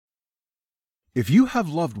If you have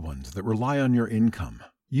loved ones that rely on your income,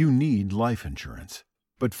 you need life insurance.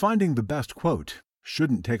 But finding the best quote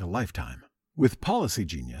shouldn't take a lifetime. With Policy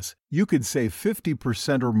Genius, you could save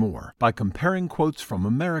 50% or more by comparing quotes from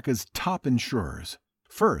America's top insurers.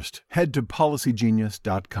 First, head to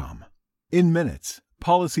PolicyGenius.com. In minutes,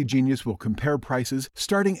 Policy Genius will compare prices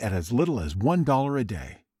starting at as little as $1 a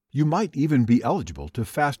day. You might even be eligible to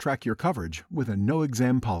fast-track your coverage with a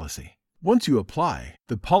no-exam policy. Once you apply,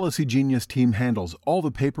 the Policy Genius team handles all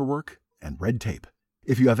the paperwork and red tape.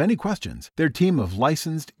 If you have any questions, their team of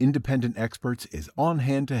licensed independent experts is on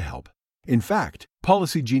hand to help. In fact,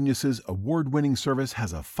 Policy Genius's award-winning service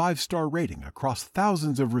has a 5-star rating across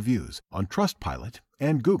thousands of reviews on Trustpilot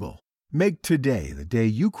and Google. Make today the day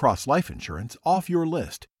you cross life insurance off your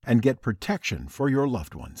list and get protection for your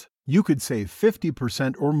loved ones. You could save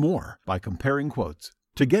 50% or more by comparing quotes.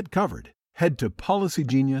 To get covered, head to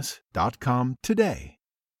PolicyGenius.com today.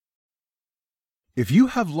 If you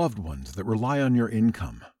have loved ones that rely on your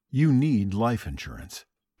income, you need life insurance.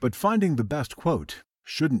 But finding the best quote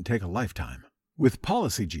shouldn't take a lifetime. With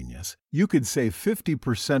Policy Genius, you could save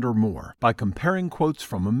 50% or more by comparing quotes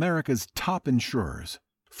from America's top insurers.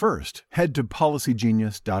 First, head to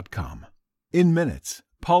PolicyGenius.com. In minutes,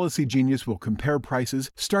 Policy Genius will compare prices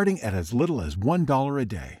starting at as little as $1 a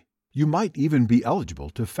day. You might even be eligible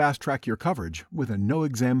to fast-track your coverage with a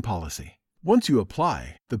no-exam policy. Once you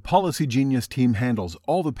apply, the Policy Genius team handles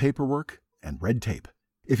all the paperwork and red tape.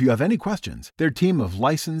 If you have any questions, their team of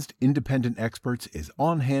licensed independent experts is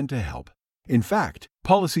on hand to help. In fact,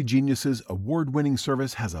 Policy Genius's award-winning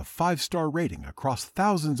service has a 5-star rating across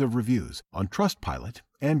thousands of reviews on Trustpilot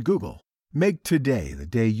and Google. Make today the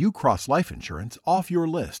day you cross life insurance off your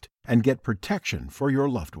list and get protection for your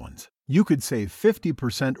loved ones. You could save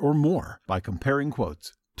 50% or more by comparing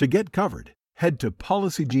quotes. To get covered, head to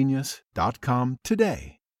PolicyGenius.com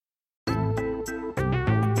today.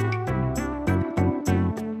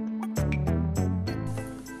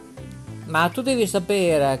 Ma tu devi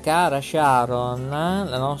sapere, cara Sharon,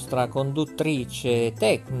 la nostra conduttrice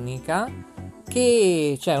tecnica,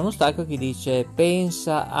 che c'è uno stacco che dice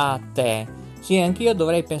pensa a te. Sì, anch'io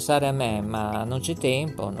dovrei pensare a me, ma non c'è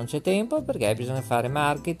tempo perché bisogna fare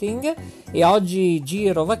marketing. E oggi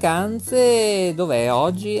giro vacanze, dov'è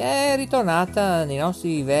oggi? È ritornata nei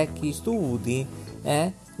nostri vecchi studi,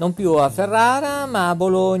 non più a Ferrara ma a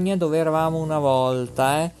Bologna, dove eravamo una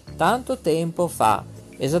volta, tanto tempo fa.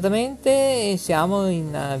 Esattamente siamo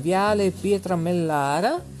in viale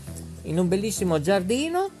Pietramellara, in un bellissimo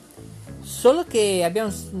giardino, solo che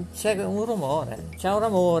c'è un rumore,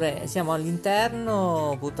 siamo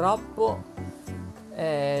all'interno purtroppo,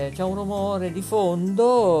 c'è un rumore di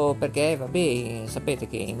fondo perché vabbè, sapete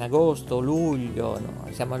che in agosto, luglio,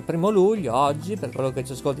 siamo al 1° luglio oggi, per quello che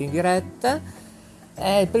ci ascolta in diretta,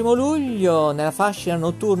 è il 1° luglio nella fascia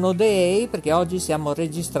notturno day, perché oggi siamo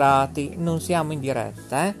registrati, non siamo in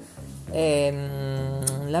diretta.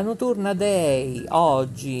 La notturna day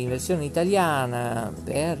oggi in versione italiana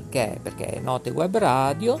perché è Note Web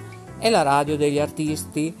Radio, è la radio degli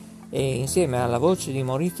artisti, e insieme alla voce di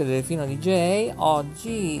Maurizio Delfino DJ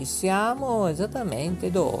oggi siamo esattamente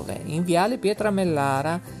dove? In viale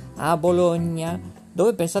Pietramellara a Bologna,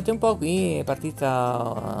 dove pensate un po' qui è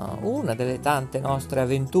partita una delle tante nostre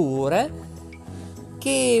avventure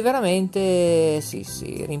che veramente sì,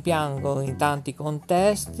 rimpiango in tanti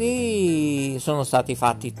contesti. Sono stati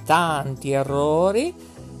fatti tanti errori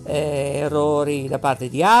da parte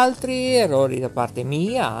di altri, errori da parte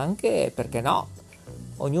mia anche, perché no?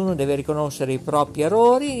 Ognuno deve riconoscere i propri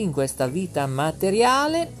errori in questa vita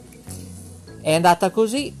materiale. È andata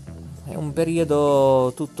così. È un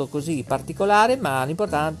periodo tutto così particolare, ma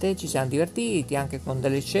l'importante, ci siamo divertiti anche con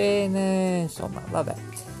delle scene, insomma, vabbè.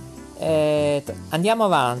 Andiamo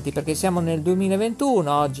avanti perché siamo nel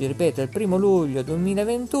 2021, oggi ripeto il 1° luglio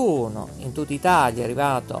 2021, in tutta Italia è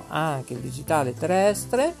arrivato anche il digitale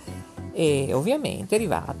terrestre e ovviamente è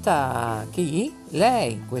arrivata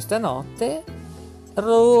lei, questa notte,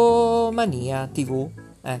 Romania TV,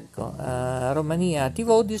 Romania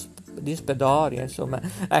TV di Spedoria, insomma,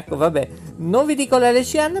 ecco, vabbè, non vi dico le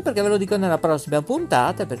LCN perché ve lo dico nella prossima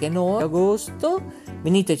puntata, perché noi agosto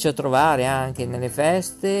veniteci a trovare anche nelle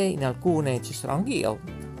feste, in alcune ci sarò anch'io,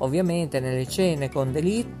 ovviamente nelle cene con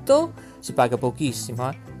delitto, si paga pochissimo,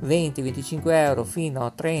 20-25 euro fino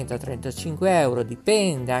a 30-35 euro,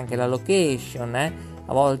 dipende anche la location,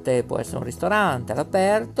 a volte può essere un ristorante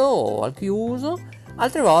all'aperto o al chiuso,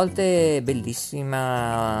 altre volte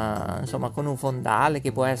bellissima, insomma, con un fondale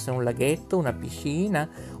che può essere un laghetto, una piscina,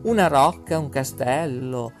 una rocca, un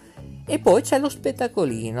castello, E poi c'è lo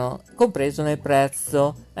spettacolino, compreso nel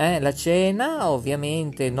prezzo. La cena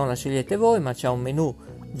ovviamente non la scegliete voi, ma c'è un menù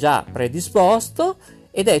già predisposto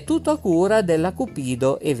ed è tutto a cura della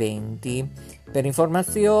Cupido Eventi. Per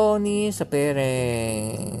informazioni,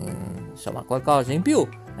 sapere insomma qualcosa in più,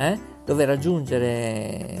 dove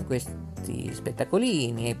raggiungere questi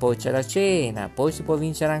spettacolini, e poi c'è la cena, poi si può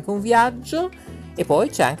vincere anche un viaggio e poi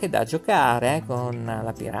c'è anche da giocare con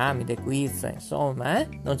la piramide, quiz, insomma,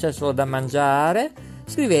 non c'è solo da mangiare.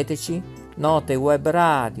 Scriveteci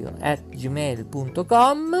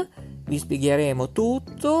notewebradio@gmail.com, vi spiegheremo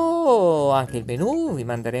tutto, anche il menù, vi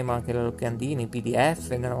manderemo anche la locandina in PDF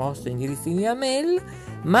nel vostro indirizzo di email,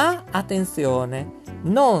 ma attenzione,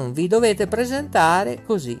 non vi dovete presentare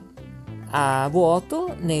così a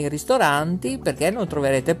vuoto nei ristoranti, perché non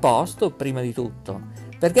troverete posto prima di tutto,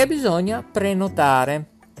 perché bisogna prenotare.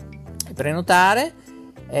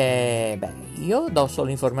 Io do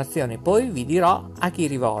solo informazioni, poi vi dirò a chi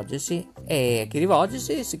rivolgersi, e a chi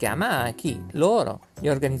rivolgersi si chiama loro, gli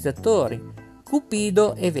organizzatori,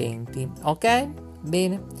 Cupido Eventi, ok?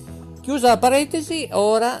 Bene, chiusa la parentesi,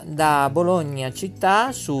 ora da Bologna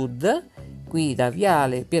città sud, qui da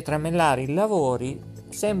Viale Pietramellari i lavori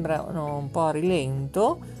sembrano un po' a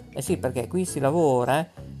rilento, sì, perché qui si lavora,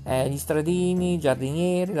 gli stradini, i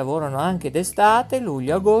giardinieri lavorano anche d'estate,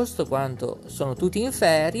 luglio-agosto, quando sono tutti in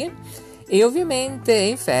ferie, e ovviamente è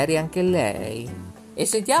in ferie anche lei. E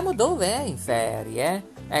sentiamo dove è in ferie,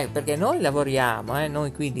 perché noi lavoriamo,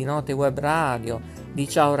 noi qui di Note Web Radio, di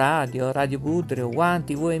Ciao Radio, Radio Budrio, One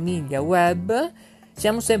TV Emilia Web,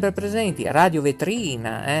 siamo sempre presenti, Radio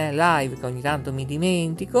Vetrina, live che ogni tanto mi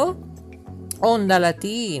dimentico, Onda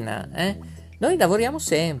Latina, noi lavoriamo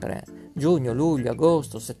sempre, giugno, luglio,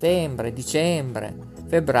 agosto, settembre, dicembre,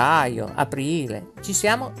 febbraio, aprile, ci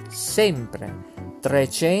siamo sempre,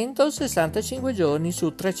 365 giorni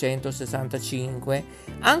su 365,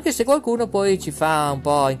 anche se qualcuno poi ci fa un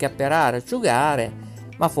po' incapperare, asciugare,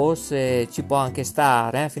 ma forse ci può anche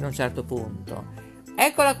stare fino a un certo punto.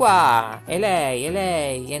 Eccola qua, e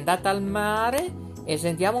lei è andata al mare, e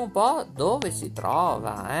sentiamo un po' dove si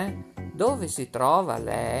trova, dove si trova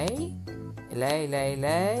lei?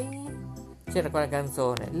 Lei? C'era quella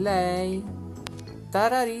canzone, lei,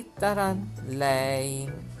 tararitaran,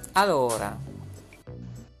 lei. Allora,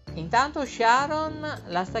 intanto Sharon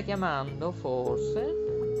la sta chiamando,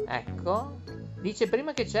 forse, ecco, dice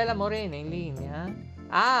prima che c'è la Morena in linea,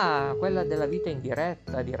 quella della vita in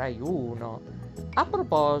diretta di Rai 1. A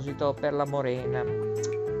proposito, per la Morena,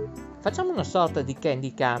 facciamo una sorta di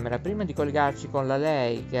candy camera prima di collegarci con la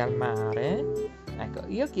lei che è al mare. Ecco,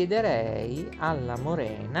 io chiederei alla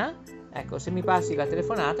Morena, ecco, se mi passi la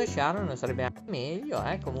telefonata, Sharon, sarebbe anche meglio,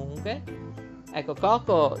 comunque. Ecco,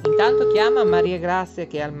 Coco, intanto chiama Maria Grazia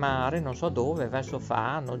che è al mare, non so dove, verso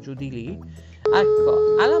Fano, giù di lì.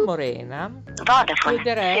 Ecco, alla Morena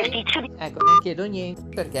chiederei, ecco, non chiedo niente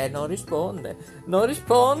perché non risponde.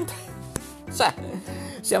 Cioè,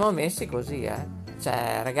 siamo messi così,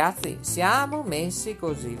 Cioè, ragazzi, siamo messi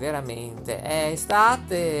così, veramente. È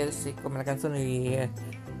estate, sì, come la canzone di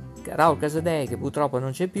Raul Casadei, che purtroppo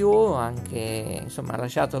non c'è più, anche, insomma, ha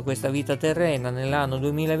lasciato questa vita terrena nell'anno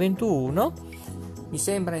 2021. Mi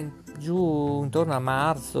sembra giù intorno a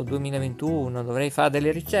marzo 2021, dovrei fare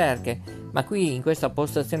delle ricerche, ma qui in questa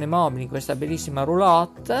postazione mobile, in questa bellissima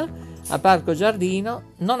roulotte, al Parco Giardino,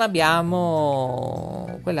 non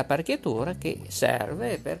abbiamo quell'apparecchiatura che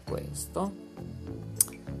serve per questo.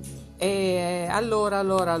 E allora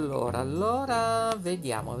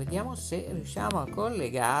vediamo se riusciamo a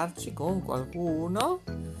collegarci con qualcuno.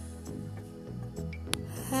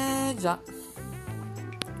 Già.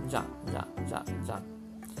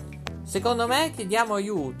 Secondo me chiediamo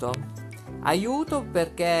aiuto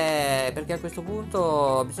perché a questo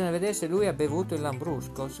punto bisogna vedere se lui ha bevuto il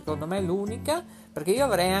Lambrusco. Secondo me è l'unica, perché io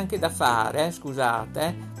avrei anche da fare,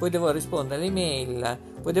 scusate, poi devo rispondere alle email,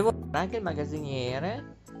 poi devo fare anche il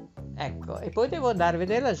magazziniere, ecco, e poi devo andare a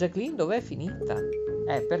vedere la Jacqueline dove è finita,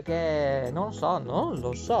 perché non lo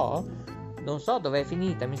so dove è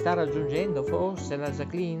finita. Mi sta raggiungendo forse la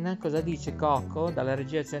Jacqueline? Cosa dice Coco dalla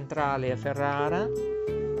regia centrale a Ferrara?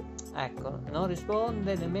 Ecco, non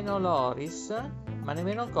risponde nemmeno Loris, ma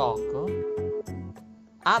nemmeno Coco.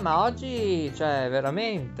 Ma oggi, cioè,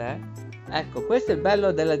 veramente? Ecco, questo è il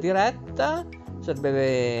bello della diretta.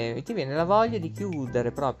 Ti viene la voglia di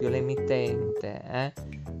chiudere proprio l'emittente,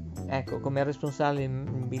 Ecco, come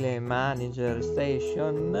responsabile manager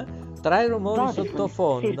station, tra i rumori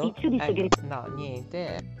sottofondo. No,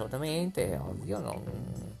 niente, assolutamente,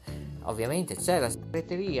 ovviamente c'è la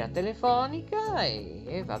segreteria telefonica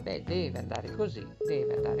e vabbè, deve andare così.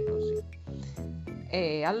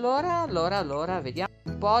 E allora vediamo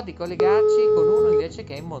un po' di collegarci con uno invece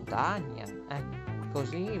che è in montagna.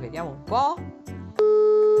 Così vediamo un po'.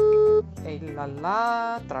 E là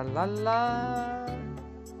là, tralala.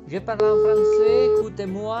 Je parle en français,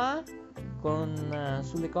 écoutez-moi.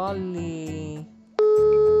 Sulle colli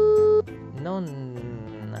non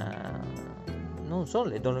sono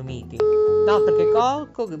le Dolomiti. No, perché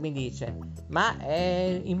Cocco mi dice, ma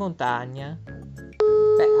è in montagna.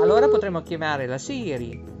 Beh, allora potremmo chiamare la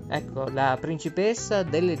Siri, ecco, la principessa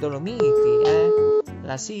delle Dolomiti,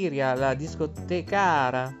 la Siria, la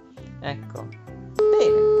discotecara, ecco.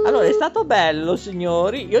 Bene, allora è stato bello,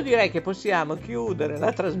 signori, io direi che possiamo chiudere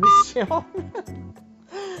la trasmissione.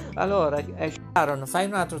 Allora, Sharon, fai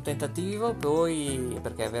un altro tentativo, poi,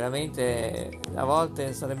 perché veramente a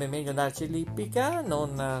volte sarebbe meglio andarci all'ippica,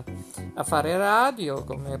 non a fare radio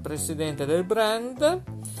come presidente del brand.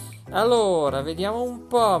 Allora, vediamo un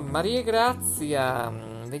po', Maria Grazia,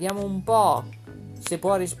 vediamo un po' se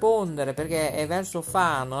può rispondere, perché è verso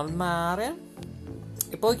Fano, al mare,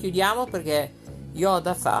 e poi chiudiamo perché io ho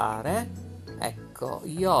da fare, ecco,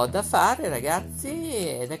 io ho da fare,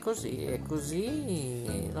 ragazzi, ed è così,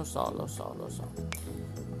 lo so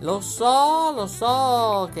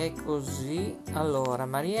che è così. Allora,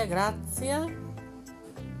 Maria Grazia,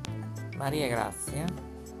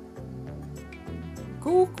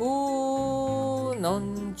 cucù,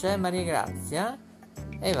 non c'è Maria Grazia?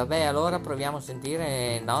 E vabbè, allora proviamo a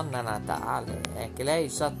sentire Nonna Natale, che lei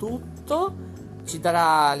sa tutto, ci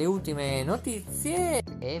darà le ultime notizie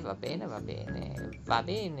e va bene,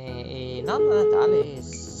 e Nonna Natale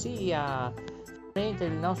sia veramente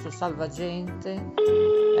il nostro salvagente.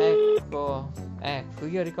 Ecco,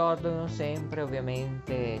 io ricordo sempre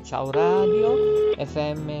ovviamente Ciao Radio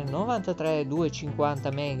FM 93 250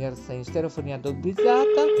 MHz in stereofonia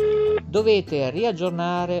doppizzata. Dovete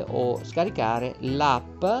riaggiornare o scaricare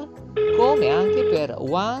l'app, come anche per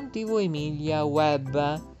One TV Emilia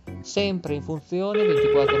Web, sempre in funzione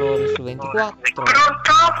 24 ore su 24.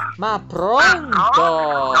 Pronto? Ma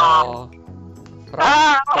pronto?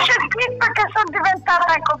 Ho sentito che sono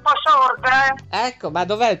diventata anche un po' sorda. Ecco, ma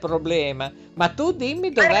dov'è il problema? Ma tu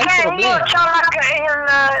dimmi dov'è Perché il problema. io ho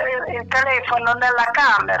il telefono nella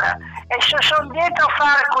camera e se sono dietro a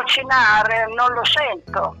fare cucinare non lo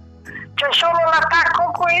sento. C'è solo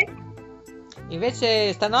l'attacco qui.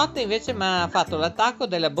 Invece stanotte mi ha fatto l'attacco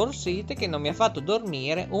della borsite che non mi ha fatto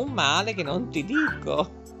dormire, un male che non ti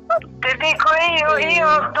dico. Ti dico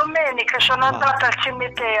io domenica sono andata al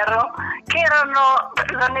cimitero, che erano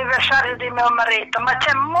l'anniversario di mio marito, ma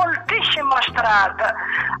c'è moltissima strada.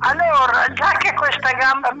 Allora, già che questa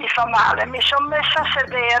gamba mi fa male, mi sono messa a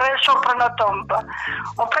sedere sopra una tomba.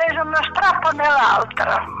 Ho preso una strappa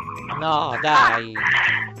nell'altra. No, dai.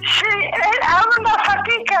 Sì, è una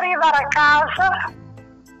fatica arrivare a casa,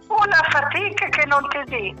 una fatica che non ti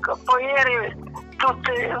dico. Poi ieri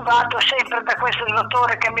vado sempre da questo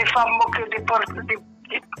dottore che mi fa un mucchio di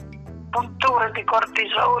punture di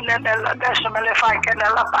cortisone, adesso me le fa anche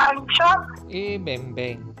nella pancia. E ben.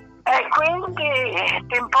 E quindi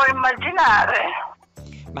ti puoi immaginare.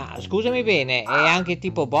 Ma scusami bene, è anche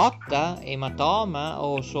tipo botta, ematoma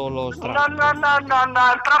o solo strappo? No,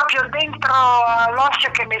 proprio dentro l'osso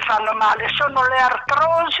che mi fanno male, sono le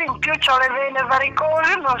artrosi, in più ho le vene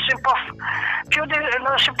varicose, non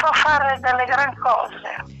si può fare delle gran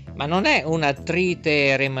cose. Ma non è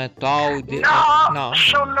un'artrite reumatoide? No,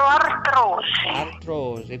 sono artrosi.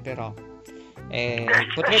 Artrosi però.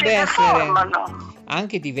 Potrebbe essere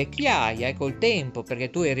anche di vecchiaia, col tempo, perché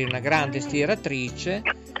tu eri una grande stiratrice.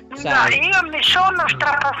 Sai. No, io mi sono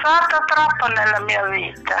strapassata troppo nella mia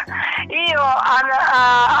vita. Io a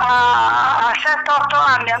 7-8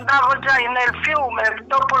 anni andavo già nel fiume,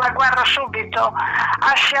 dopo la guerra subito,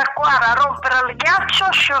 a sciacquare, a rompere il ghiaccio,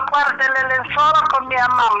 a sciacquare delle lenzuola con mia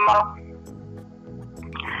mamma.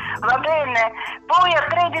 Va bene, poi a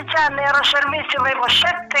 13 anni ero a servizio, avevo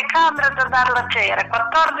 7 camere da dare la cera,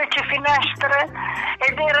 14 finestre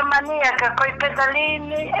ed ero maniaca coi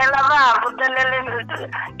pedalini e lavavo delle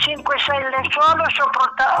 5-6 lenzuola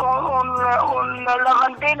sopra un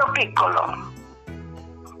lavandino piccolo.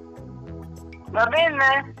 Va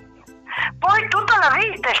bene? Poi tutta la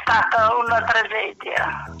vita è stata una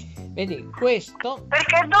tragedia. Vedi, questo...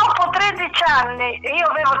 Perché dopo 13 anni, io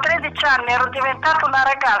avevo 13 anni, ero diventata una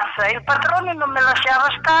ragazza, il padrone non me lasciava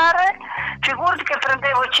stare, figurati che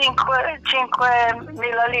prendevo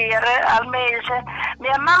 5.000 lire al mese.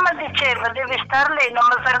 Mia mamma diceva devi star lì, non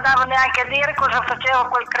mi tardava neanche a dire cosa faceva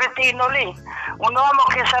quel cretino lì, un uomo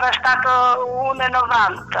che sarà stato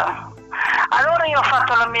 1,90. Allora io ho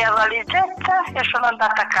fatto la mia valigetta e sono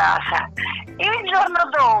andata a casa. Il giorno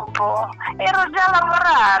dopo ero già a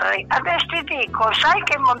lavorare. Adesso ti dico, sai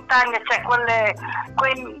che in montagna c'è quelle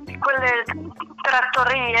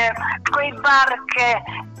trattorie, quei bar che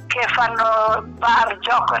fanno bar,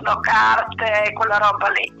 giocano carte, quella roba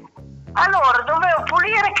lì. Allora dovevo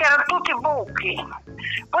pulire che erano tutti buchi.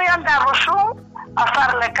 Poi andavo su a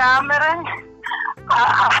fare le camere,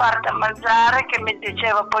 a far da mangiare, che mi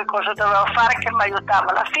diceva poi cosa dovevo fare, che mi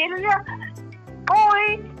aiutava la figlia.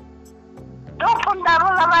 Poi dopo andavo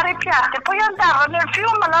a lavare i piatti, poi andavo nel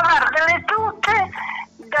fiume a lavare delle tute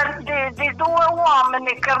di due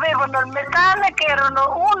uomini che avevano il metane, che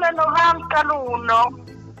erano 1,90 l'uno.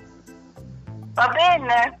 Va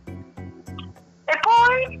bene? E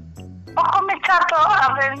poi ho cominciato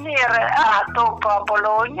a venire dopo a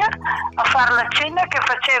Bologna a fare la cena che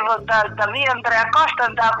facevo da via Andrea Costa,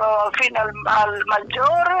 andavo fino al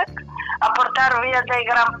Maggiore a portare via dei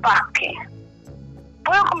gran pacchi.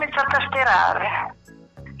 Poi ho cominciato a stirare.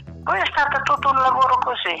 Poi è stato tutto un lavoro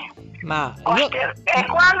così. E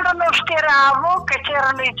quando non stiravo, che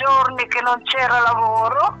c'erano i giorni che non c'era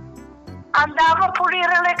lavoro, andavo a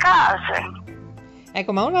pulire le case.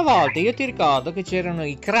 Ecco, ma una volta io ti ricordo che c'erano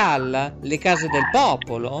i Krall, le case del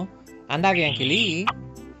popolo. Andavi anche lì?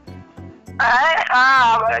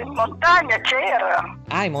 In montagna c'era.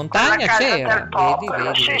 In montagna c'era. Del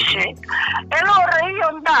popolo, sì. E allora io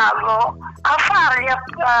andavo a fargli a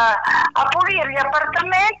pulire gli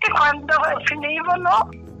appartamenti quando finivano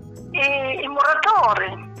i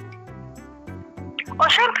muratori. Ho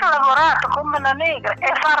sempre lavorato come una negra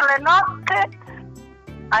e fare le notte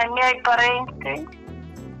ai miei parenti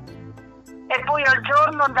e poi al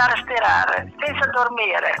giorno andare a stirare senza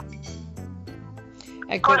dormire.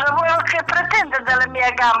 Ecco. Cosa vuoi che pretende dalle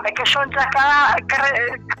mie gambe che sono già cado,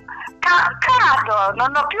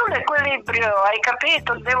 non ho più l'equilibrio, hai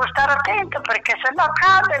capito? Devo stare attento perché sennò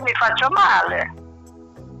cado e mi faccio male.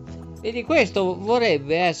 Vedi, questo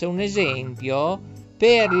vorrebbe essere un esempio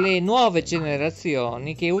per le nuove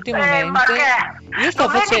generazioni che ultimamente io sto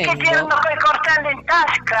facendo. Vedi che tirano quei coltelli in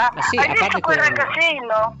tasca? Ma sì, hai visto quel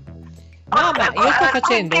ragazzino? No, ma io sto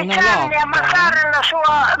facendo una lotta. Ammazzare la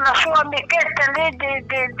sua amichetta lì di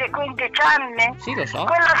 15 anni? Sì, lo so.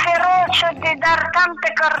 Quella feroce di dar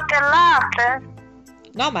tante cartellate.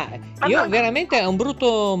 No, ma io veramente è un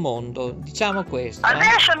brutto mondo, diciamo questo.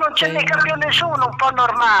 Adesso non c'è mica più nessuno un po'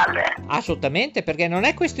 normale. Assolutamente, perché non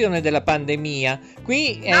è questione della pandemia.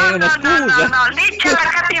 Qui è una scusa. No, lì c'è la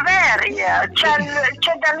cattiveria, c'è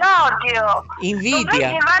dell'odio. Invidia.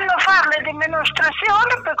 Quindi vanno a fare le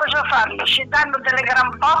dimostrazioni, poi cosa fanno? Si danno delle gran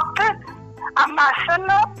botte,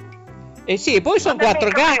 ammassano. Sì, e poi sono 4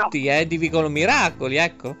 gatti di Vicolo Miracoli,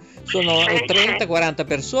 ecco. Sono 30-40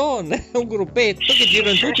 persone, un gruppetto che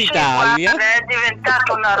gira in tutta Italia. Guarda, è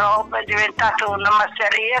diventata una roba, è diventata una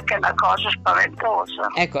masseria che è una cosa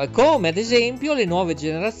spaventosa. Ecco, è come ad esempio le nuove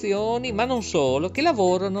generazioni, ma non solo, che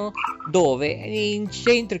lavorano dove? In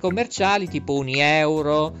centri commerciali tipo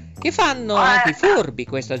Unieuro, che fanno anche i furbi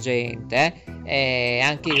questa gente,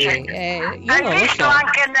 anche io hai non lo visto so.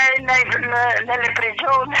 Anche nelle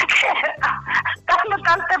prigioni che danno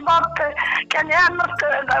tante botte, che ne hanno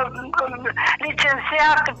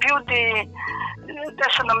licenziate più di,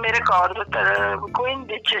 adesso non mi ricordo,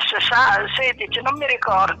 15, 16, non mi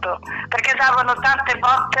ricordo, perché davano tante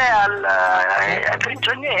botte ai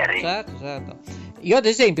prigionieri. Certo. Io ad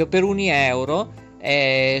esempio per Unieuro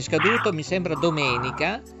è scaduto mi sembra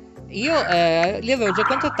domenica. Io li avevo già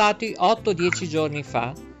contattati 8-10 giorni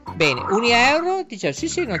fa. Bene, €1 dice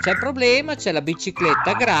sì, non c'è problema, c'è la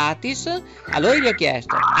bicicletta gratis. Allora gli ho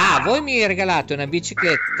chiesto: voi mi regalate una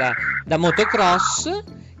bicicletta da motocross,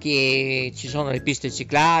 che ci sono le piste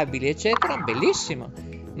ciclabili eccetera, bellissimo,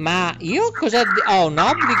 ma io ho un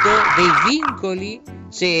obbligo, dei vincoli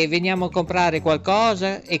se veniamo a comprare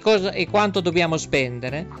qualcosa e quanto dobbiamo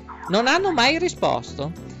spendere? Non hanno mai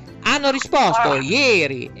risposto. Hanno risposto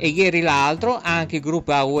ieri e ieri l'altro, anche il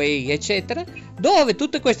gruppo Away eccetera, dove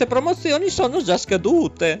tutte queste promozioni sono già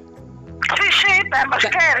scadute. Sì, ma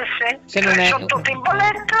scherzi, sono tutti in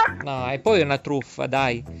bolletta. No, e poi è una truffa,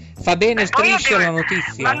 dai. Fa bene Striscia la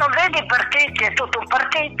notizia. Ma non vedi i partiti, è tutto un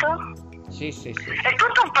partito? Sì. È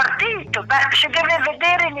tutto un partito, si deve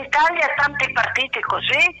vedere in Italia tanti partiti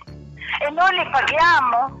così e noi li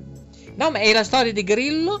paghiamo. No, ma è la storia di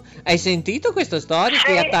Grillo? Hai sentito questa storia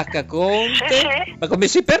che attacca Conte? Sì. Ma come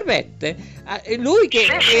si permette? Lui che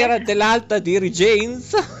era dell'alta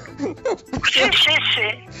dirigenza? Sì.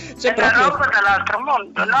 C'è è una proprio... roba dell'altro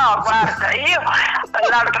mondo. No, guarda, io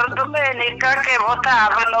l'altra domenica che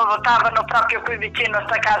votavano proprio qui vicino a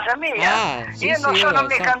sta casa mia. Sì, io non sì, sono lo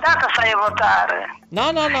mica so. andata, sai, a votare.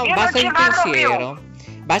 No, Io basta non il ci vado pensiero. più.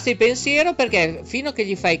 Basta il pensiero, perché fino a che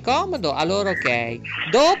gli fai comodo, allora ok.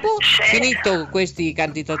 Dopo, Sì. finito queste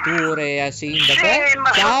candidature a sindaco, Sì,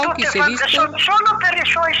 ma ciao, sono chi tutte si è fatte visto? solo per le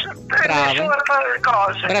sue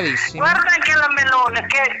cose. Bravissimo. Guarda anche la Melone,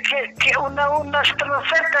 che una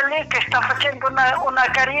stronzetta lì che sta facendo una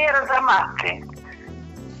carriera da matti.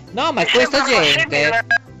 No, ma Mi questa sembra gente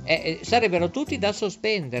possibile. sarebbero tutti da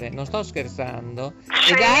sospendere, non sto scherzando,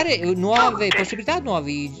 Sì, e dare nuove tutti. possibilità,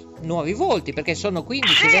 nuovi volti, perché sono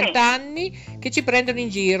 15-20 Sì. anni che ci prendono in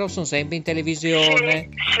giro, sono sempre in televisione.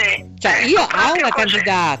 Sì. Cioè, io a proprio una così.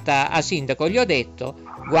 candidata a sindaco gli ho detto: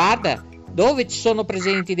 guarda, dove ci sono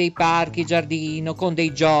presenti dei parchi, giardino, con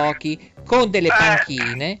dei giochi, con delle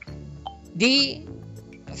panchine, di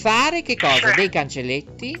fare che cosa? Sì. Dei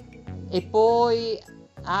cancelletti. E poi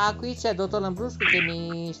qui c'è il dottor Lambrusco che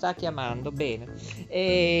mi sta chiamando, bene,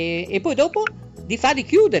 e poi dopo di farli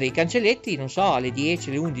chiudere i cancelletti, non so, alle 10,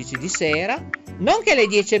 alle 11 di sera. Non che alle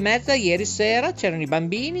 10:30 ieri sera c'erano i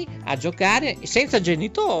bambini a giocare senza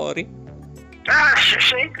genitori.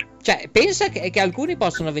 Sì. Cioè, pensa che alcuni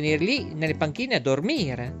possono venire lì nelle panchine a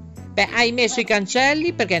dormire. Beh, hai messo i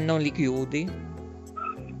cancelli, perché non li chiudi?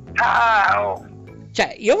 Oh.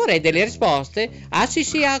 Cioè, io vorrei delle risposte. Sì,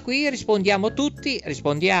 qui rispondiamo tutti.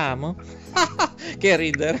 Rispondiamo? Che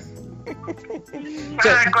ridere.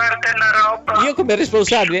 Cioè, Guarda una roba. io come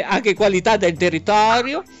responsabile anche qualità del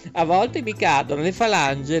territorio, a volte mi cadono le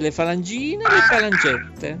falange, le falangine, le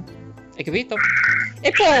falangette. Hai capito?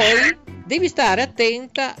 E poi devi stare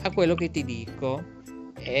attenta a quello che ti dico.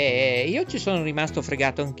 Io ci sono rimasto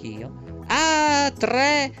fregato anch'io.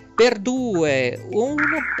 3 per 2,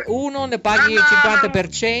 uno ne paghi il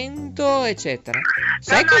 50%, eccetera.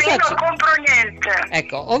 Sai cosa io non compro niente.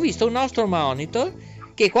 Ecco, ho visto un nostro monitor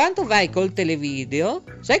che quando vai col televideo,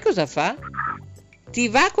 sai cosa fa? Ti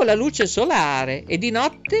va con la luce solare, e di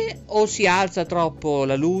notte o si alza troppo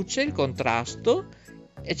la luce, il contrasto,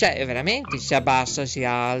 e cioè veramente si abbassa, si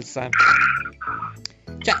alza.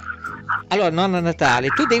 Cioè, allora, nonna Natale,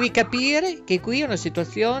 tu devi capire che qui è una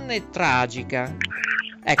situazione tragica.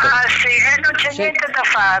 Ecco. Sì, e non c'è niente da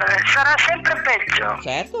fare, sarà sempre peggio.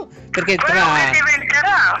 Certo, perché Quello che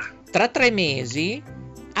diventerà. tra 3 mesi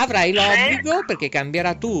avrai l'obbligo, perché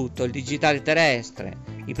cambierà tutto, il digitale terrestre.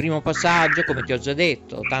 Il primo passaggio, come ti ho già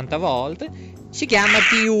detto tante volte, si chiama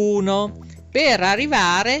T1, per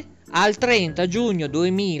arrivare al 30 giugno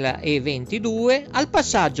 2022 al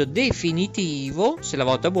passaggio definitivo, se la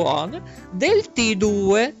volta è buona, del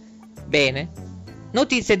T2. Bene,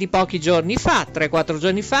 notizia di pochi giorni fa, 3-4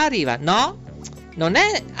 giorni fa arriva: no, non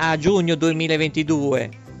è a giugno 2022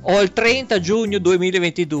 o il 30 giugno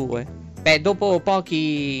 2022. Beh, dopo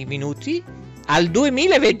pochi minuti al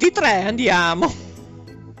 2023 andiamo.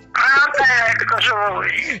 Cosa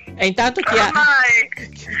vuoi? E intanto Ormai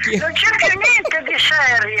non c'è più niente di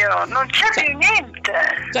serio, non c'è più niente.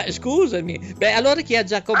 Cioè, scusami, beh, allora chi ha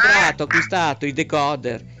già comprato, acquistato i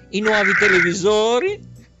decoder, i nuovi televisori?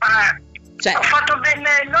 Cioè, ho fatto bene,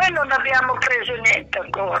 noi non abbiamo preso niente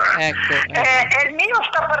ancora. Ecco. E il mio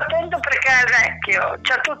sta partendo perché è vecchio,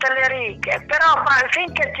 c'ha tutte le righe, però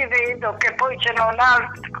finché ti vedo che poi ce n'è un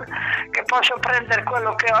altro, che posso prendere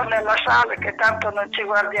quello che ho nella sala, che tanto non ci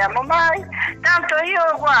guardiamo mai, tanto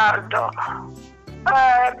io guardo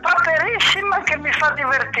Paperissima che mi fa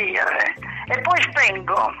divertire e poi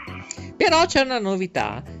spengo. Però c'è una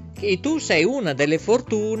novità, che tu sei una delle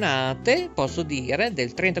fortunate, posso dire,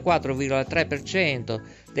 del 34,3%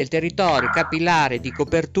 del territorio capillare di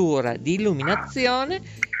copertura di illuminazione,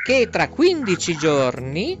 che tra 15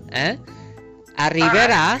 giorni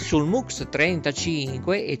arriverà sul MUX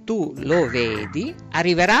 35, e tu lo vedi,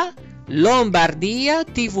 arriverà Lombardia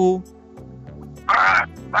TV.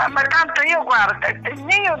 Ma tanto io guarda, il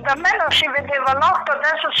mio da me non si vedeva l'8,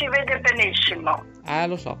 adesso si vede benissimo.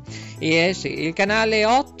 Lo so. Sì, il canale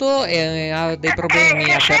 8 ha dei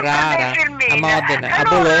problemi a Ferrara, a Modena, a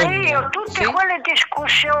Bologna. Io tutte quelle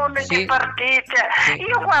discussioni di partite,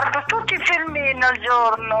 io guardo tutti i filmini al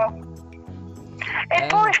giorno e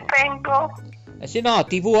poi spengo. Sì, no,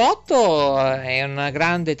 TV8 è una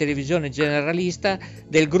grande televisione generalista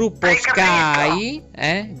del gruppo Sky,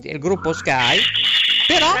 del gruppo Sky,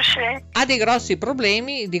 però ha dei grossi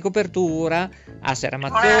problemi di copertura a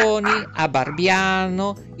Serramazzoni, a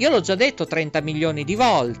Barbiano. Io l'ho già detto 30 milioni di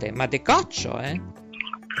volte, ma decoccio,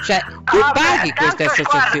 Cioè, tu paghi queste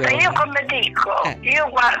associazioni. Guarda, io come dico, io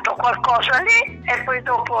guardo qualcosa lì e poi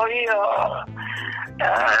dopo io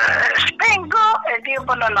spengo e Dio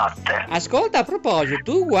buonanotte. Ascolta, a proposito,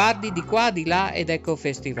 tu guardi di qua di là ed Ecco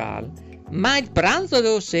Festival, ma il pranzo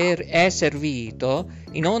è servito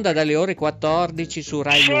in onda dalle ore 14 su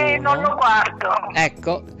Rai 1? Sì, non lo guardo.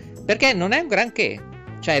 Ecco, perché non è un granché.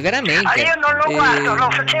 Cioè, veramente. Io non lo guardo,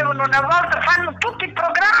 lo facevano una volta, fanno tutti i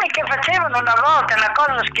programmi che facevano una volta, è una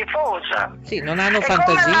cosa schifosa. Sì, non hanno È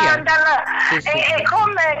fantasia. È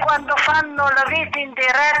come quando fanno la vita in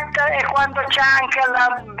diretta e quando c'è anche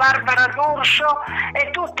la Barbara D'Urso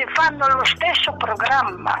e tutti fanno lo stesso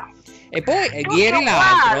programma. E poi Tutti ieri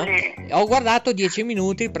l'altro uguali. ho guardato 10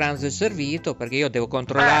 minuti, il pranzo è servito, perché io devo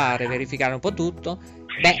controllare, verificare un po' tutto.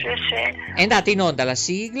 Beh, Sì. è andata in onda la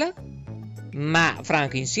sigla, ma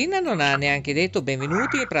Franco Insinna non ha neanche detto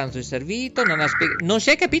benvenuti, il pranzo è servito, non si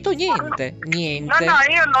è capito niente. No,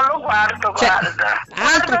 io non lo guardo, Cioè, guarda.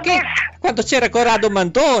 altro che quando c'era Corrado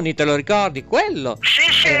Mantoni, te lo ricordi? Quello.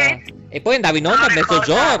 Sì. E poi andava in onda a Non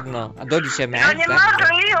ricordo. mezzogiorno, a 12 e In ogni mezza. modo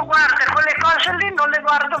io guardo quelle cose lì, non le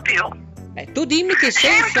guardo più. Tu dimmi che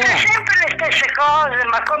senso Sempre ha. le stesse cose,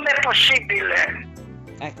 ma com'è possibile?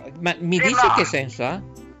 Ecco, ma mi Sì, dici no. che senso ha?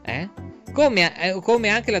 Come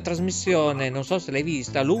anche la trasmissione, non so se l'hai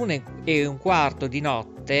vista, all'1:15 di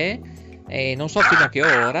notte, non so fino a che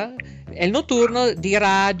ora, è il notturno di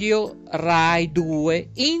Radio Rai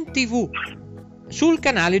 2 in TV, sul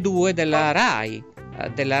canale 2 della Rai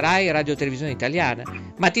Radio Televisione Italiana.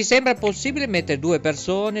 Ma ti sembra possibile mettere due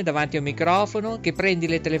persone davanti a un microfono, che prendi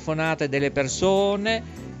le telefonate delle persone?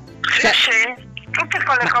 Cioè, Sì, tutte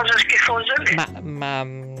quelle cose schifose lì. ma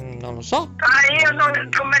non lo so. Io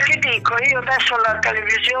come ti dico, io adesso la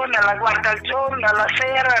televisione la guardo al giorno, alla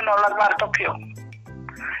sera e non la guardo più.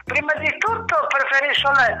 Prima di tutto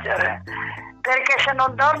preferisco leggere, perché se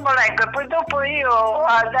non dormo leggo, e poi dopo io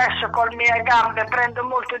adesso con le mie gambe prendo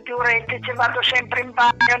molto diuretici, vado sempre in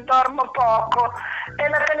bagno, dormo poco e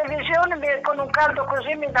la televisione con un caldo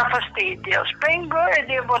così mi dà fastidio. Spengo e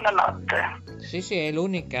Dio buonanotte. Sì, è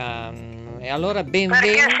l'unica. E allora Perché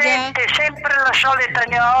benvenga. senti sempre la solita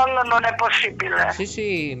gnolla, non è possibile.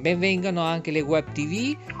 Sì, benvengano anche le web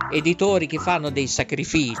TV, editori che fanno dei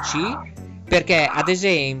sacrifici, perché ad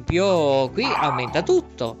esempio qui aumenta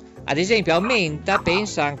tutto. Ad esempio aumenta,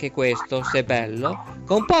 pensa anche questo, se è bello,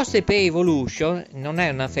 con Postepay Evolution, non è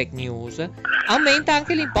una fake news, aumenta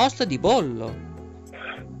anche l'imposta di bollo.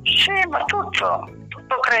 Sì, ma tutto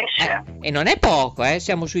cresce. E non è poco,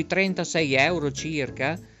 siamo sui 36 euro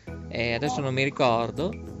circa, adesso non mi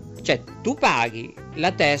ricordo. Cioè, tu paghi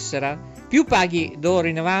la tessera, più paghi d'ora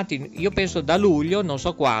in avanti, io penso da luglio, non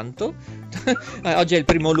so quanto, oggi è il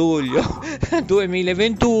 1° luglio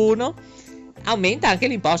 2021, aumenta anche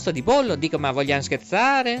l'imposta di bollo. Dico, ma vogliamo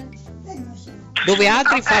scherzare? Dove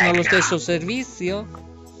altri fanno lo stesso servizio?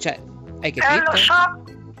 Cioè, hai capito? Lo so,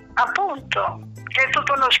 appunto, che è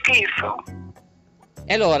tutto uno schifo.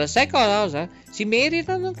 E allora, sai cosa? Si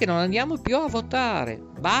meritano che non andiamo più a votare.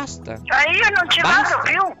 Basta. Io non ci vado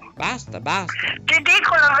più. Basta. Ti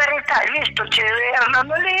dico la verità, hai visto,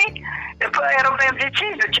 erano lì, e poi ero ben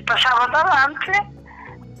vicino, ci passavo davanti,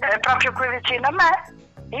 proprio qui vicino a me.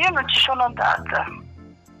 Io non ci sono andata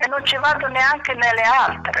e non ci vado neanche nelle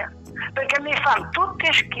altre, perché mi fanno tutti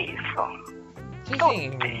schifo.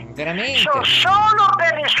 Sì, veramente. Sono solo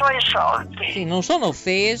per i suoi soldi. Sì, non sono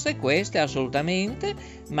offese queste assolutamente,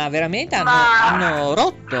 ma veramente hanno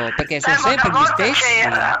rotto, perché sono sempre gli stessi.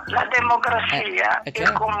 C'era la democrazia, certo.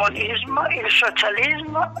 il comunismo, il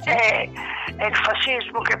socialismo e il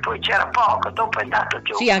fascismo, che poi c'era poco, dopo è andato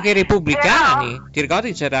giù. Sì, anche i repubblicani. Però, Ti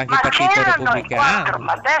ricordi c'era anche il ma partito c'erano repubblicano? in 4,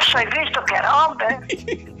 ma adesso hai visto che robe?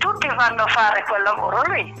 Tutti vanno a fare quel lavoro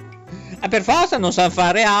lì. Per forza non sa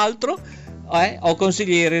fare altro. O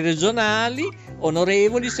consiglieri regionali,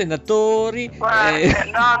 onorevoli, senatori.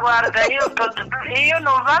 Guarda, io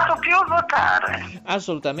non vado più a votare.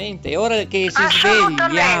 Assolutamente. E ora che ci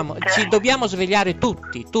svegliamo, ci dobbiamo svegliare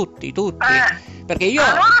tutti. Perché io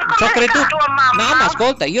ci ho creduto. No, ma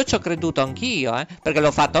ascolta, io ci ho creduto anch'io, perché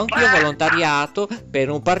l'ho fatto anch'io volontariato per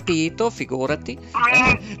un partito, figurati,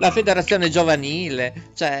 la federazione giovanile.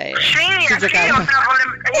 Cioè, sì,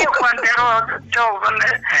 io quando ero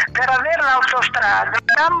giovane, per avere l'autostrada,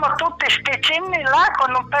 andammo tutti sticini là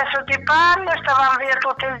con un pezzo di pane, stavamo via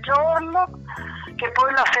tutto il giorno, che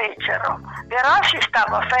poi la fecero. Però si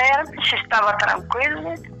stava fermi, si stava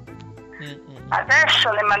tranquilli.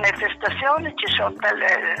 Adesso le manifestazioni ci sono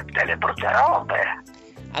delle brutte robe.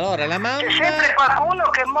 Allora, la mamma... C'è sempre qualcuno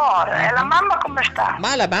che muore. E la mamma come sta?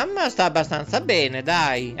 Ma la mamma sta abbastanza bene,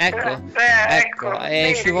 dai. Ecco, è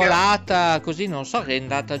meglio. scivolata così, non so, che è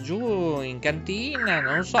andata giù in cantina,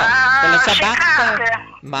 non so, con la ciabatta.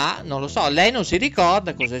 ma non lo so, lei non si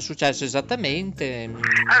ricorda cosa è successo esattamente.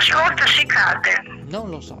 Ascolta, si cade. Non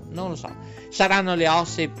lo so. Saranno le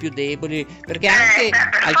ossa più deboli, perché anche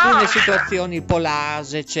alcune forse. situazioni, il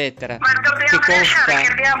polase, eccetera, Ma dobbiamo che pensare costa.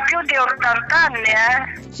 che abbiamo più di 80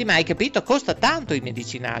 anni, Sì, ma hai capito? Costa tanto i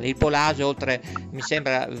medicinali. Il polase oltre, mi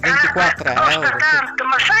sembra, 24 costa euro. tanto,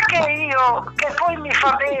 ma sai che io, che poi mi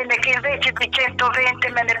fa bene, che invece di 120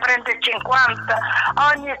 me ne prende 50,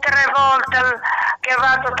 ogni 3 volte, che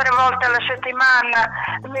vado 3 volte alla settimana,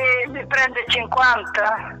 mi prende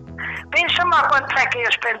 50. Pensa ma quant'è che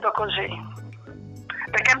io spendo così?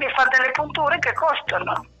 Perché mi fa delle punture che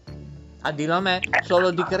costano. A dirlo a me,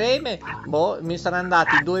 solo di creme, mi saranno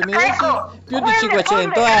andati 2 mesi Ecco, più di quelle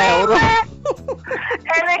 500 creme, euro.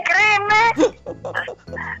 E le creme?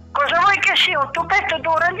 Cosa vuoi che sia? Un tubetto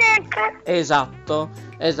dura niente? Esatto.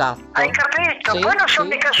 Hai capito? Sì, Poi non sono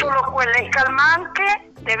sì, mica sì. solo quelle, il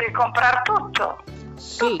calmante, devi comprare tutto.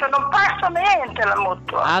 Sì. Tutto, non passa niente la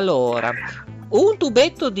mutua. Allora, un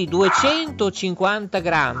tubetto di 250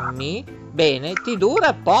 grammi, bene, ti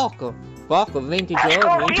dura poco, 20 giorni.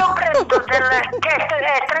 Ascolti, io prendo che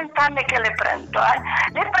è 30 anni che le prendo,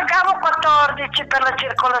 Ne pagavo 14 per la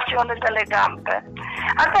circolazione delle gambe.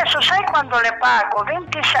 Adesso sai quando le pago?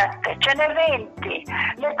 27, ce n'è 20.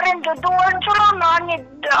 Ne prendo 2 al giorno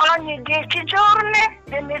ogni 10 giorni,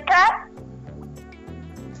 dimmi te.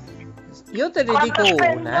 Io te ne Quanto dico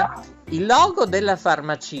spendo? una, il logo della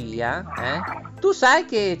farmacia, tu sai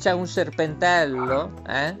che c'è un serpentello,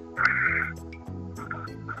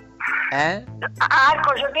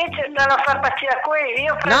 Cosa dici nella farmacia qui?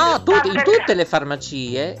 Io prendo No, in tutte le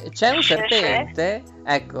farmacie c'è un Sì, serpente,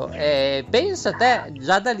 ecco, pensa te,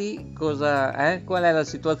 già da lì cosa, qual è la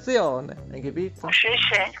situazione, hai capito? Sì.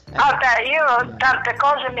 Vabbè, io tante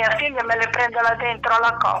cose mia figlia me le prende là dentro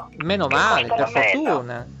alla coppia. Meno che male, per costano meno.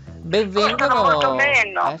 fortuna. Ben Costano molto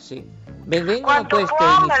meno. sì. Ben vengono Quando queste può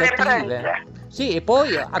me le iniziative. prende. Sì, e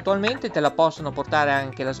poi attualmente te la possono portare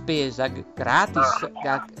anche la spesa gratis,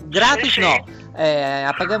 gratis Sì. no,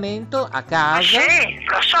 a pagamento a casa, Sì,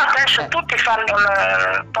 lo so, adesso tutti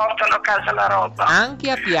portano a casa la roba.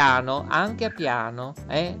 anche a piano, la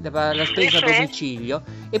spesa Sì, a domicilio,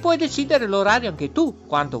 e puoi decidere l'orario anche tu,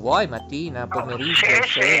 quanto vuoi, mattina, pomeriggio,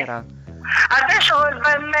 Sì. sera. Adesso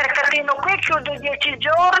il mercatino qui chiude 10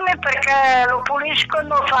 giorni perché lo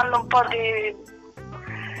puliscono, fanno un po' di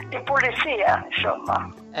pulizia, insomma.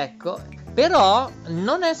 Ecco, però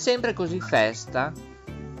non è sempre così festa,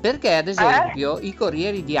 perché ad esempio i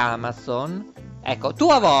corrieri di Amazon, ecco, tu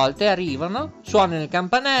a volte arrivano, suonano il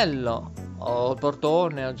campanello o il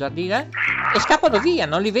portone o il giardino e scappano via,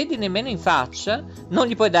 non li vedi nemmeno in faccia, non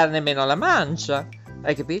gli puoi dare nemmeno la mancia,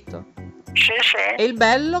 hai capito? Sì. E il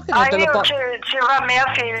bello che non te lo ci va mia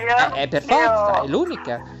figlia. è per forza, Io- è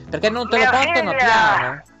l'unica, perché non te lo Mia portano a figlia-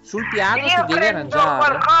 piano, sul piano Io ti devi prendo arrangiare.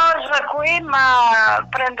 qualcosa qui, ma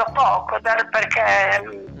prendo poco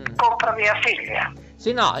perché compro mia figlia.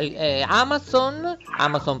 Sì, no,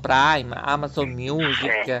 Amazon Prime, Amazon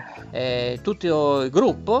Music, tutto il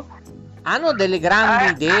gruppo hanno delle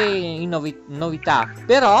grandi idee, novità,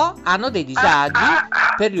 però hanno dei disagi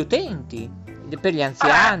per gli utenti, per gli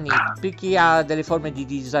anziani, per chi ha delle forme di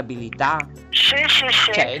disabilità. Sì.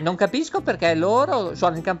 Cioè, non capisco perché loro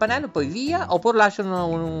suonano il campanello, poi via, oppure lasciano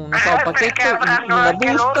un Perché pacchetto in avranno una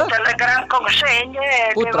anche loro busta. delle gran consegne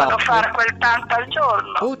e Purtroppo. devono fare quel tanto al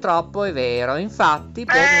giorno. Purtroppo è vero, infatti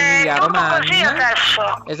per l'Emilia Tutto così Romagna,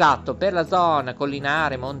 adesso. esatto, per la zona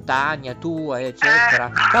collinare, montagna, tua, eccetera,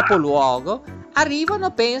 capoluogo,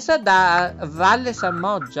 arrivano, pensa, da Valle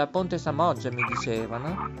Samoggia, Ponte Samoggia mi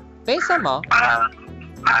dicevano. Pensa mo.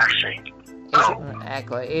 Sì.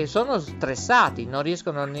 Ecco, e sono stressati, non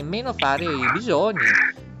riescono nemmeno a fare i bisogni, E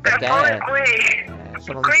perché poi qui,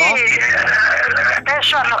 sono un qui po'.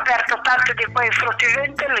 adesso hanno aperto tanti di quei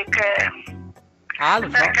fruttivendoli che il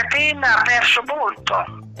lo so. mercatino ha perso molto.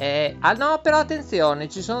 No, però attenzione,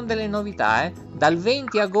 ci sono delle novità, Dal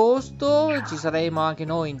 20 agosto ci saremo anche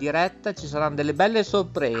noi in diretta, ci saranno delle belle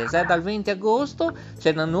sorprese, Dal 20 agosto c'è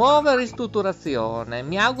una nuova ristrutturazione,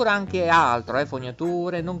 mi auguro anche altro,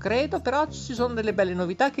 fognature, non credo, però ci sono delle belle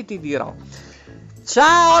novità che ti dirò.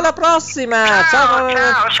 Ciao, alla prossima! Ciao,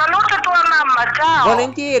 saluta tua mamma, ciao.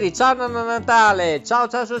 Volentieri, ciao nonno Natale, ciao.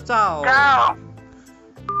 Ciao.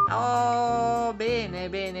 Oh, bene.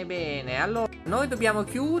 Allora, noi dobbiamo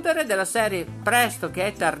chiudere della serie presto, che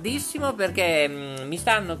è tardissimo, perché mi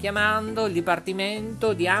stanno chiamando il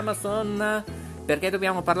dipartimento di Amazon, perché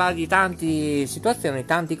dobbiamo parlare di tante situazioni,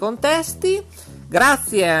 tanti contesti.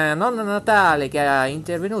 Grazie a nonno Natale che ha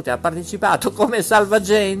intervenuto e ha partecipato come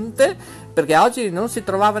salvagente, perché oggi non si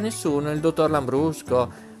trovava nessuno, il dottor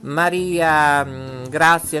Lambrusco. Maria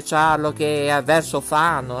Grazia Ciarlo che è verso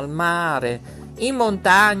Fano, al mare, in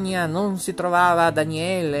montagna non si trovava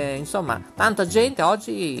Daniele, insomma tanta gente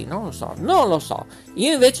oggi non lo so.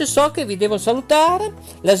 Io invece so che vi devo salutare,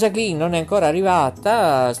 la Jacqueline non è ancora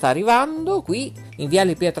arrivata, sta arrivando qui in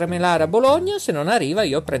Viale Pietramelare a Bologna, se non arriva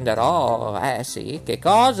io prenderò, che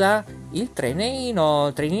cosa? Il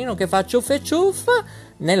trenino che fa ciuff e ciuff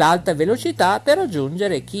nell'alta velocità per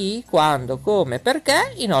raggiungere chi, quando, come,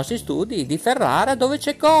 perché i nostri studi di Ferrara dove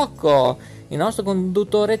c'è Cocco, il nostro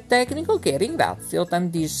conduttore tecnico che ringrazio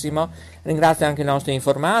tantissimo. Ringrazio anche il nostro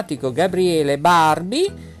informatico Gabriele Barbi.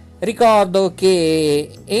 Ricordo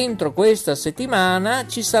che entro questa settimana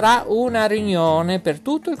ci sarà una riunione per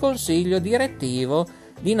tutto il consiglio direttivo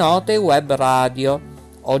di Note Web Radio.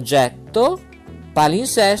 Oggetto: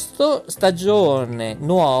 palinsesto stagione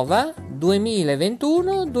nuova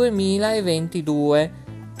 2021-2022.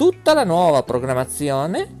 Tutta la nuova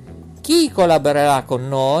programmazione, chi collaborerà con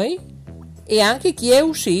noi e anche chi è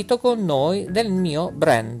uscito con noi del mio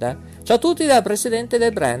brand. Ciao a tutti dal presidente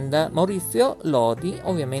del brand Maurizio Lodi.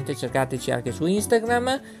 Ovviamente cercateci anche su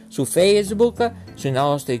Instagram, su Facebook, sui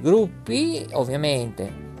nostri gruppi,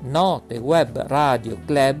 ovviamente Note Web Radio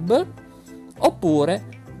Club oppure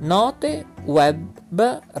Note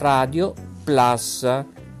Web Radio Plus.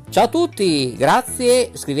 Ciao a tutti,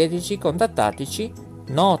 grazie, scriveteci, contattateci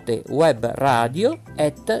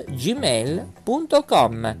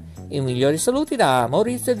notewebradio@gmail.com. I migliori saluti da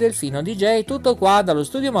Maurizio Delfino DJ, tutto qua dallo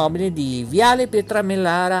studio mobile di Viale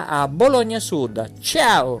Pietramellara a Bologna Sud.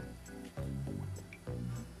 Ciao!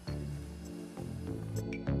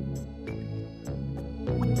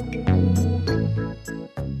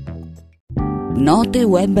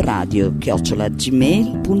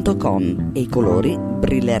 notewebradio@gmail.com e i colori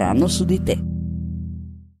brilleranno su di te.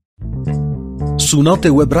 Su Note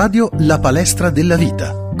Web Radio, la palestra della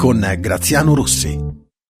vita con Graziano Rossi.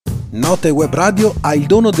 Note Web Radio ha il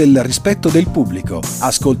dono del rispetto del pubblico,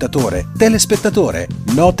 ascoltatore, telespettatore.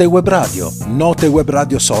 Note Web Radio, Note Web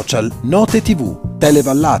Radio Social, Note TV,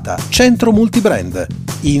 Televallata, Centro Multibrand.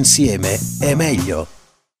 Insieme è meglio.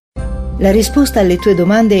 La risposta alle tue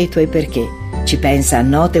domande e ai tuoi perché ci pensa a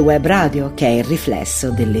Note Web Radio, che è il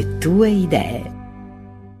riflesso delle tue idee.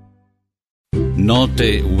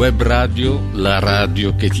 Note Web Radio, la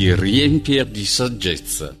radio che ti riempie di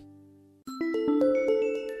saggezza.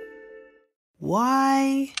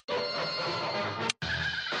 Why?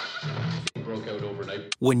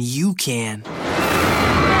 When you can.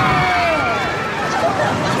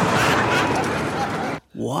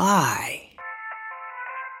 Why?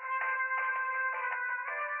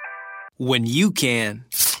 When you can.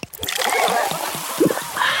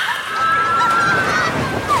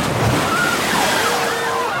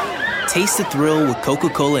 Taste the thrill with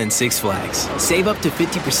Coca-Cola and Six Flags. Save up to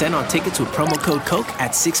 50% on tickets with promo code COKE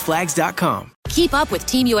at sixflags.com. Keep up with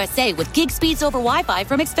Team USA with gig speeds over Wi-Fi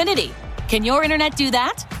from Xfinity. Can your internet do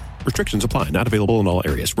that? Restrictions apply. Not available in all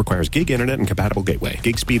areas. Requires gig internet and compatible gateway.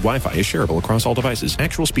 Gig speed Wi-Fi is shareable across all devices.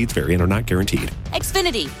 Actual speeds vary and are not guaranteed.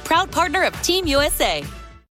 Xfinity, proud partner of Team USA.